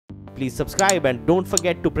please subscribe and don't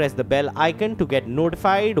forget to press the bell icon to get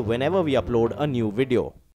notified whenever we upload a new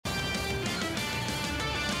video.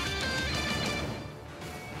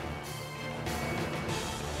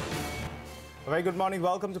 A very good morning.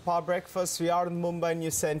 Welcome to Power Breakfast. We are in Mumbai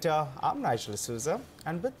News Center. I'm Nigel D'Souza,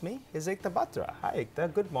 and with me is Ekta Batra. Hi,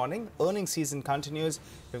 Ekta. Good morning. Earnings season continues.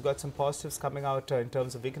 We've got some positives coming out in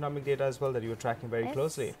terms of economic data as well that you were tracking very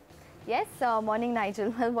closely. Yes, morning,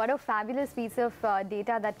 Nigel. Well, what a fabulous piece of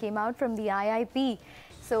data that came out from the IIP.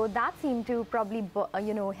 So that seemed to probably,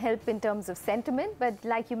 help in terms of sentiment. But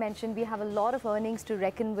like you mentioned, we have a lot of earnings to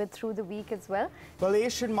reckon with through the week as well. Well, the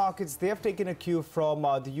Asian markets, they have taken a cue from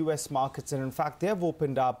the US markets. And in fact, they have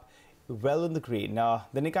opened up well in the green.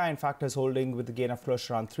 The Nikkei, in fact, is holding with a gain of close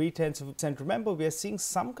around 0.3%. Remember, we are seeing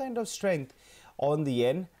some kind of strength on the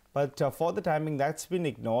yen. But for the timing, that's been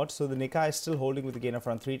ignored. So the Nikkei is still holding with a gain of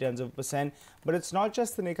around 0.3%. But it's not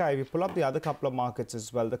just the Nikkei. If you pull up the other couple of markets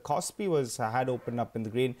as well, the Kospi had opened up in the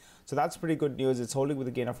green. So that's pretty good news. It's holding with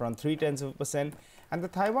a gain of around 0.3%. And the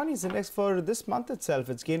Taiwanese index for this month itself,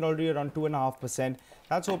 it's gained already around 2.5%.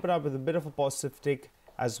 That's opened up with a bit of a positive tick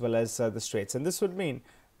as well as the Straits. And this would mean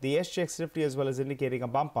the SGX 50 as well as indicating a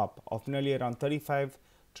bump up of nearly around 35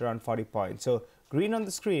 to around 40 points. So green on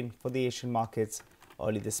the screen for the Asian markets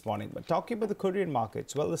early this morning. But talking about the Korean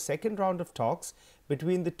markets, well, the second round of talks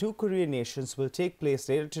between the two Korean nations will take place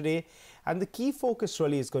later today, and the key focus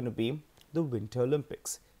really is going to be the Winter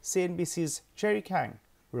Olympics. CNBC's Jerry Kang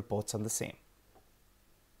reports on the same.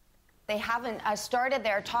 They haven't started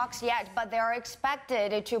their talks yet, but they are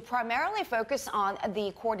expected to primarily focus on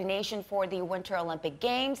the coordination for the Winter Olympic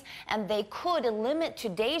Games, and they could limit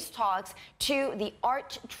today's talks to the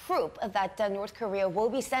art troupe that North Korea will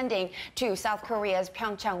be sending to South Korea's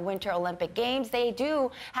Pyeongchang Winter Olympic Games. They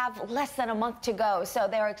do have less than a month to go, so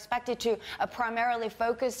they're expected to primarily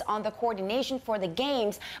focus on the coordination for the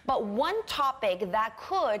Games. But one topic that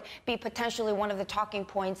could be potentially one of the talking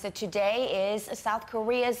points today is South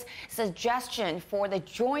Korea's suggestion for the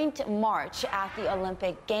joint march at the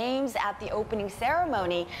Olympic Games, at the opening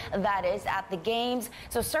ceremony, that is, at the Games.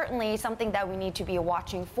 So certainly something that we need to be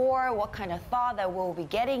watching for, what kind of thaw that we'll be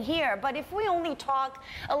getting here. But if we only talk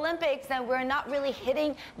Olympics, then we're not really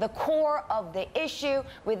hitting the core of the issue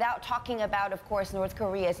without talking about, of course, North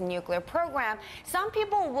Korea's nuclear program. Some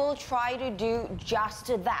people will try to do just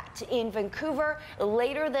that. In Vancouver,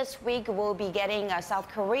 later this week, we'll be getting South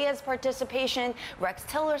Korea's participation. Rex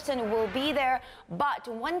Tillerson will be there, but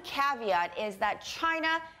one caveat is that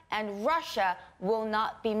China and Russia will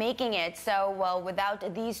not be making it. So, well,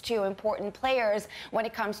 without these two important players when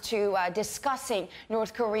it comes to discussing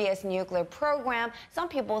North Korea's nuclear program, some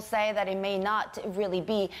people say that it may not really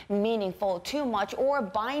be meaningful too much or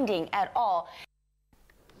binding at all.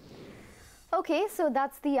 Okay, so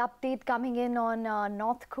that's the update coming in on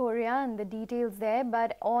North Korea and the details there.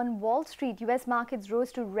 But on Wall Street, US markets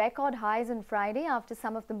rose to record highs on Friday after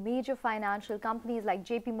some of the major financial companies like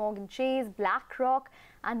JP Morgan Chase, BlackRock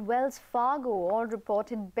and Wells Fargo all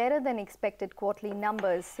reported better than expected quarterly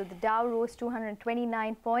numbers. So the Dow rose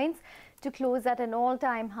 229 points to close at an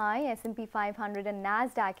all-time high. S&P 500 and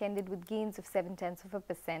NASDAQ ended with gains of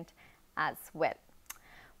 0.7% as well.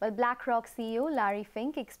 Well, BlackRock CEO Larry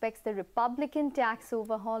Fink expects the Republican tax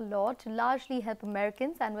overhaul law to largely help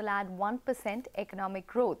Americans and will add 1% economic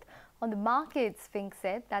growth. On the markets, Fink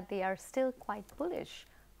said that they are still quite bullish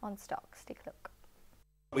on stocks. Take a look.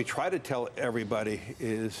 What we try to tell everybody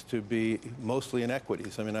is to be mostly in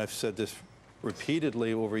equities. I mean, I've said this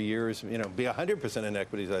repeatedly over years, be 100% in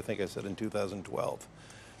equities, I think I said in 2012.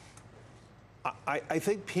 I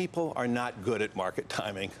think people are not good at market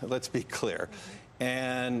timing, let's be clear.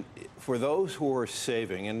 And for those who are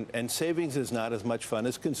saving, and savings is not as much fun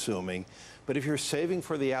as consuming, but if you're saving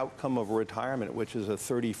for the outcome of retirement, which is a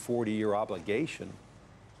 30, 40-year obligation,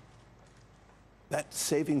 that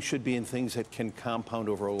saving should be in things that can compound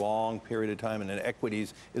over a long period of time, and in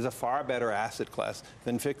equities is a far better asset class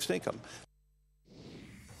than fixed income.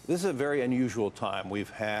 This is a very unusual time. We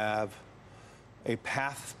have a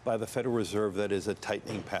path by the Federal Reserve that is a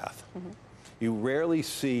tightening path. You rarely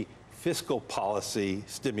see fiscal policy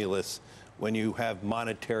stimulus when you have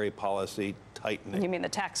monetary policy tightening. You mean the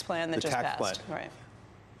tax plan that just passed? Right.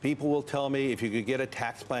 People will tell me if you could get a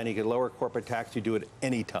tax plan, you could lower corporate tax, you do it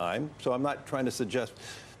any time. So I'm not trying to suggest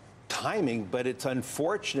timing, but it's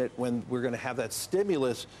unfortunate when we're going to have that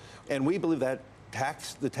stimulus, and we believe that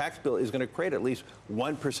the tax bill is going to create at least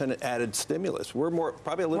 1% added stimulus. We're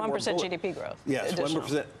probably a little more 1% GDP growth. Yes,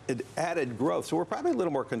 1% added growth. So we're probably a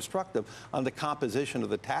little more constructive on the composition of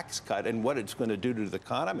the tax cut and what it's going to do to the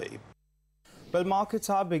economy. Well, markets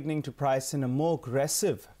are beginning to price in a more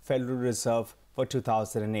aggressive Federal Reserve for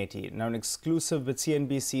 2018. Now, in exclusive with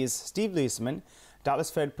CNBC's Steve Leisman, Dallas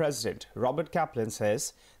Fed President Robert Kaplan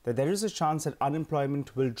says that there is a chance that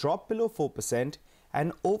unemployment will drop below 4%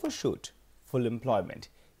 and overshoot full employment.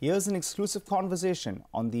 Here's an exclusive conversation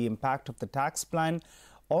on the impact of the tax plan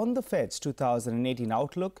on the Fed's 2018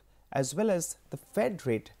 outlook, as well as the Fed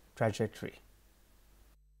rate trajectory.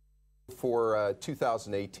 For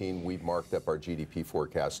 2018, we've marked up our GDP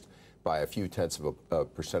forecast by a few tenths of a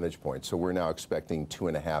percentage point. So we're now expecting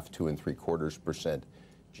 2.5%, 2.75%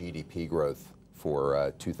 GDP growth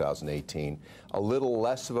for 2018. A little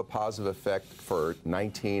less of a positive effect for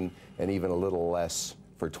 19 and even a little less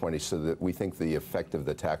for 20, so that we think the effect of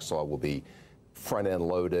the tax law will be front-end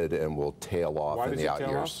loaded and will tail off in the out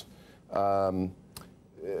years.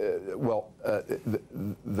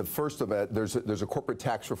 The first of it, there's a corporate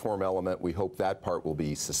tax reform element. We hope that part will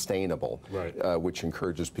be sustainable, right, which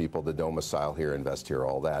encourages people to domicile here, invest here,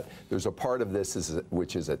 all that. There's a part of this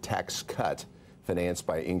which is a tax cut financed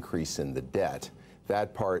by increase in the debt.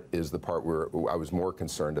 That part is the part where I was more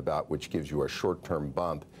concerned about, which gives you a short-term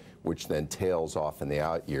bump, which then tails off in the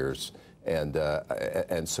out years. And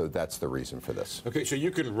so that's the reason for this. Okay, so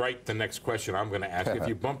you can write the next question I'm going to ask. If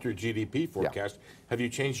you bumped your GDP forecast, have you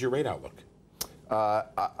changed your rate outlook?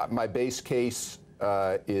 My base case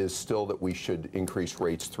is still that we should increase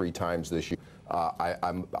rates 3 times this year.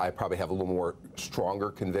 I probably have a little more stronger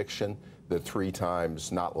conviction that 3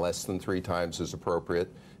 times, not less than 3 times, is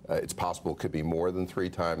appropriate. It's possible it could be more than 3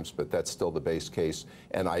 times, but that's still the base case.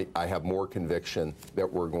 And I have more conviction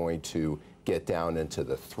that we're going to get down into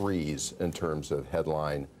the 3s in terms of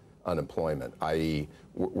headline unemployment, i.e.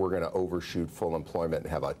 we're going to overshoot full employment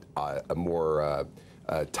and have a more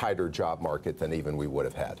tighter job market than even we would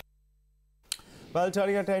have had. Well,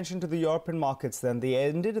 turning attention to the European markets then, they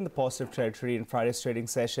ended in the positive territory in Friday's trading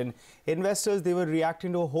session. Investors, they were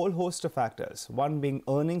reacting to a whole host of factors, one being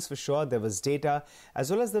earnings for sure, there was data,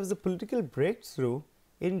 as well as there was a political breakthrough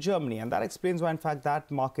in Germany, and that explains why, in fact,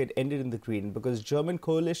 that market ended in the green, because German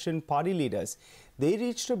coalition party leaders, they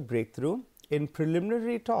reached a breakthrough in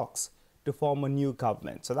preliminary talks to form a new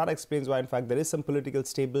government. So that explains why, in fact, there is some political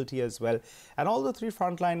stability as well. And all the 3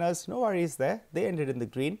 frontliners, no worries there, they ended in the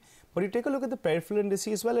green. But you take a look at the peripheral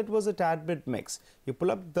indices, well, it was a tad bit mixed. You pull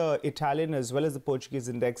up the Italian as well as the Portuguese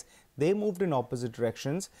index, they moved in opposite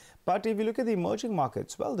directions. But if you look at the emerging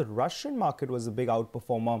markets, well, the Russian market was a big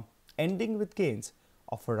outperformer, ending with gains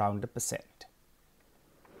of around 1%.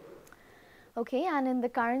 Okay, and in the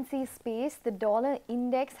currency space, the dollar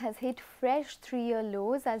index has hit fresh 3-year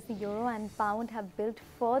lows as the euro and pound have built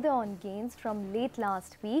further on gains from late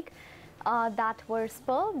last week that were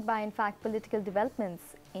spurred by, in fact, political developments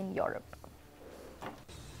in Europe.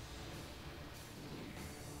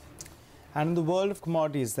 And in the world of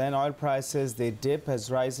commodities, then, oil prices, they dip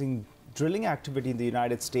as rising drilling activity in the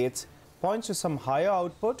United States points to some higher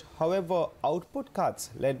output. However, output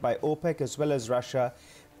cuts led by OPEC as well as Russia,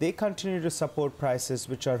 they continue to support prices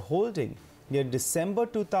which are holding near December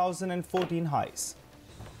 2014 highs.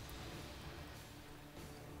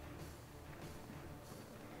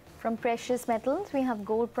 From precious metals, we have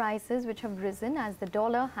gold prices which have risen as the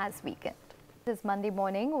dollar has weakened. This Monday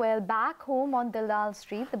morning, well, back home on Dalal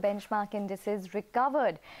Street, the benchmark indices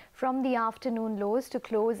recovered from the afternoon lows to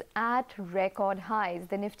close at record highs.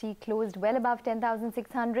 The Nifty closed well above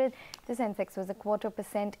 10,600. The Sensex was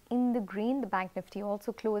 0.25% in the green. The Bank Nifty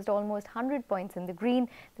also closed almost 100 points in the green.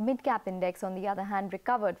 The mid-cap index, on the other hand,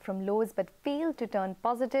 recovered from lows but failed to turn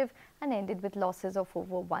positive and ended with losses of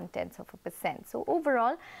over 0.1%. So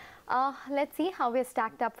overall, let's see how we're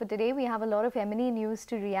stacked up for today. We have a lot of M&E news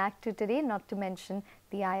to react to today, not to mention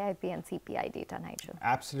the IIP and CPI data, Nigel.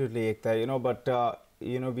 Absolutely, Ekta. But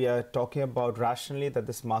we are talking about rationally that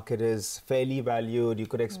this market is fairly valued. You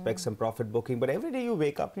could expect some profit booking. But every day you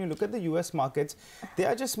wake up and you look at the US markets, they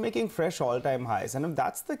are just making fresh all-time highs. And if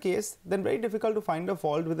that's the case, then very difficult to find a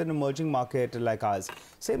fault with an emerging market like ours.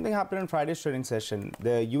 Same thing happened in Friday's trading session.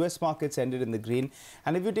 The US markets ended in the green.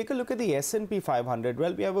 And if you take a look at the S&P 500,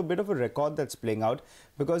 well, we have a bit of a record that's playing out,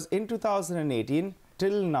 because in 2018,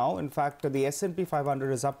 till now, in fact, the S&P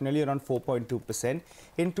 500 is up nearly around 4.2%.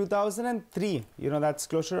 In 2003, that's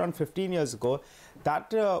closer around 15 years ago,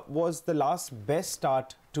 that was the last best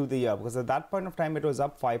start to the year, because at that point of time, it was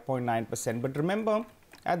up 5.9%. But remember,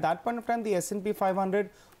 at that point of time, the S&P 500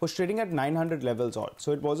 was trading at 900 levels odd.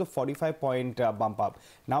 So it was a 45-point bump up.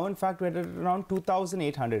 Now, in fact, we're at around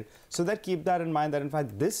 2,800. So keep that in mind that, in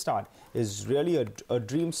fact, this start is really a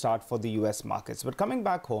dream start for the US markets. But coming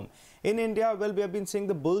back home, in India, well, we have been seeing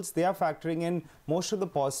the bulls. They are factoring in most of the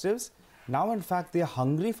positives. Now, in fact, they are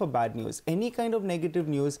hungry for bad news. Any kind of negative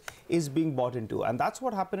news is being bought into. And that's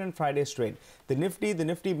what happened in Friday's trade. The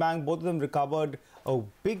Nifty Bank, both of them recovered a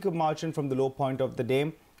big margin from the low point of the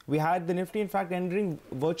day. We had the Nifty, in fact, ending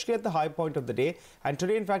virtually at the high point of the day. And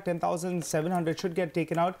today, in fact, 10,700 should get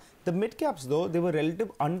taken out. The mid-caps, though, they were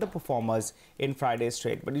relative underperformers in Friday's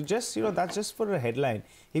trade. But that's just for a headline.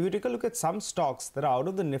 If you take a look at some stocks that are out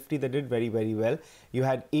of the Nifty that did very, very well, you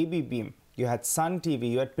had ABB, you had Sun TV,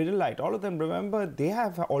 you had Pidilite. All of them, remember, they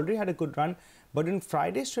have already had a good run. But in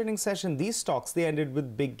Friday's trading session, these stocks, they ended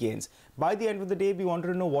with big gains. By the end of the day, we wanted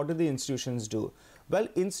to know, what do the institutions do? Well,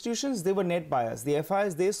 institutions, they were net buyers. The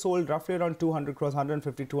FIs, they sold roughly around 200 crores,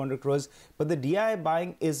 150, 200 crores. But the DI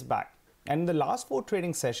buying is back. And in the last 4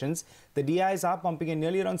 trading sessions, the DIs are pumping in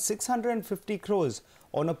nearly around 650 crores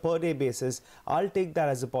on a per-day basis. I'll take that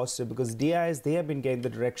as a positive because DIs, they have been getting the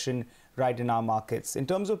direction right in our markets. In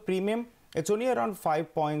terms of premium, it's only around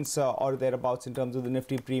 5 points or thereabouts in terms of the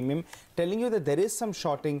Nifty premium, telling you that there is some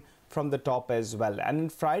shorting from the top as well. And in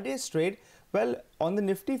Friday's trade, well, on the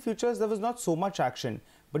Nifty futures, there was not so much action.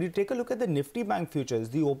 But you take a look at the Nifty Bank futures,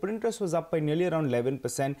 the open interest was up by nearly around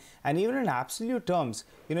 11%. And even in absolute terms,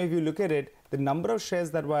 if you look at it, the number of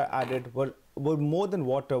shares that were added were more than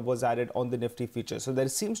what was added on the Nifty futures. So there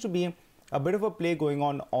seems to be a bit of a play going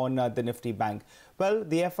on the Nifty Bank. Well,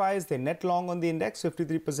 the FIs, they net long on the index,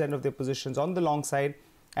 53% of their positions on the long side.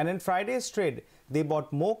 And in Friday's trade, they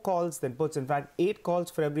bought more calls than puts. In fact, 8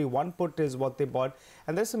 calls for every 1 put is what they bought.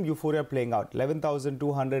 And there's some euphoria playing out.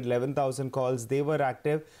 11,200, 11,000 calls, they were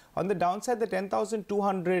active. On the downside, the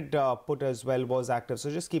 10,200 put as well was active. So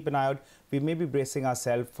just keep an eye out. We may be bracing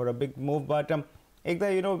ourselves for a big move. But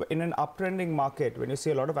Ekta, in an uptrending market, when you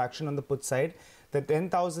see a lot of action on the put side, the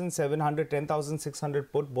 10,700,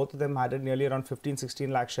 10,600 put, both of them added nearly around 15,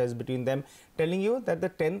 16 lakh shares between them, telling you that the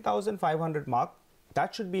 10,500 mark,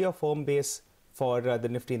 that should be a firm base for the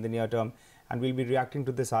Nifty in the near term. And we'll be reacting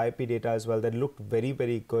to this IIP data as well that looked very,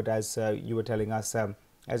 very good as you were telling us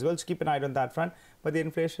as well. So keep an eye on that front. But the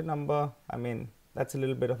inflation number, that's a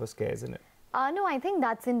little bit of a scare, isn't it? No, I think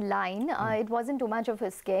that's in line. It wasn't too much of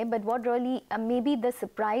a scare, but what really, maybe the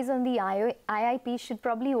surprise on the IIP should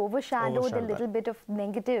probably overshadow the little bit of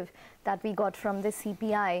negative that we got from the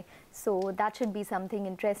CPI. So that should be something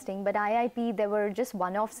interesting. But IIP, there were just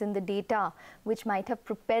one-offs in the data, which might have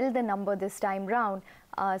propelled the number this time round.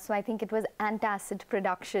 So I think it was antacid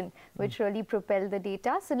production, which really propelled the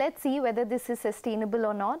data. So let's see whether this is sustainable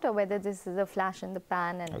or not, or whether this is a flash in the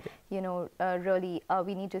pan. And, really,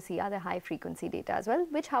 we need to see other high-frequency data as well,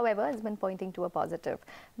 which, however, has been pointing to a positive.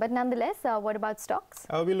 But nonetheless, what about stocks?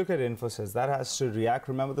 We look at Infosys. That has to react.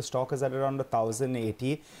 Remember, the stock is at around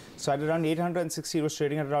 1,080. So at around 860, it was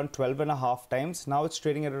trading at around 12.5 times. Now it's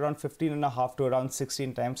trading at around 15.5 to around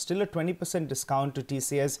 16 times. Still a 20% discount to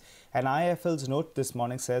TCS. And IIFL's note this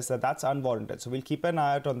morning says that that's unwarranted. So we'll keep an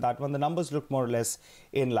eye out on that one. The numbers look more or less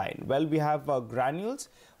in line. Well, we have granules.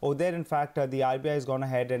 There, in fact, the RBI has gone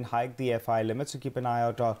ahead and hiked the FI limit. So keep an eye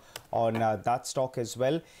out on that stock as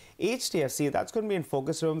well. HDFC, that's going to be in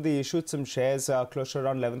focus. Remember, they issued some shares close to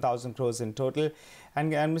around 11,000 crores in total.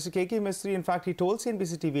 And Mr. KK Mistry, in fact, he told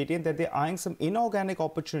CNBC TV18 that they're eyeing some inorganic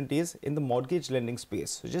opportunities in the mortgage lending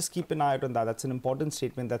space. So just keep an eye out on that. That's an important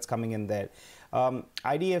statement that's coming in there.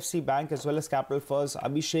 IDFC Bank as well as Capital First,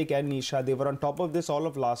 Abhishek and Nisha, they were on top of this all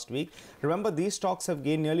of last week. Remember, these stocks have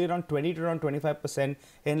gained nearly around 20 to around 25%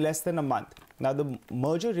 in less than a month. Now, the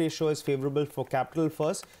merger ratio is favorable for Capital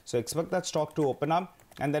First, so expect that stock to open up.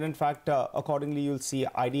 And then, in fact, accordingly, you'll see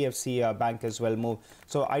IDFC Bank as well move.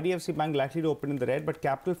 So IDFC Bank likely to open in the red, but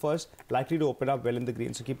Capital First likely to open up well in the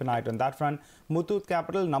green. So keep an eye out on that front. Muthoot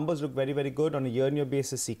Capital, numbers look very, very good on a year-on-year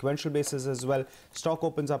basis, sequential basis as well. Stock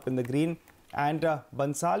opens up in the green. And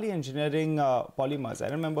Bansali Engineering Polymers, I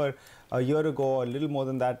remember a year ago, a little more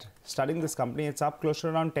than that, studying this company. It's up close to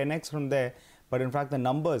around 10x from there. But in fact, the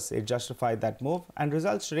numbers, it justified that move. And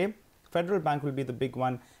results today, Federal Bank will be the big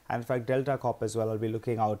one. And in fact, Delta Corp as well. I'll be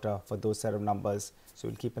looking out for those set of numbers. So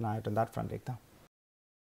we'll keep an eye out on that front, Ekta.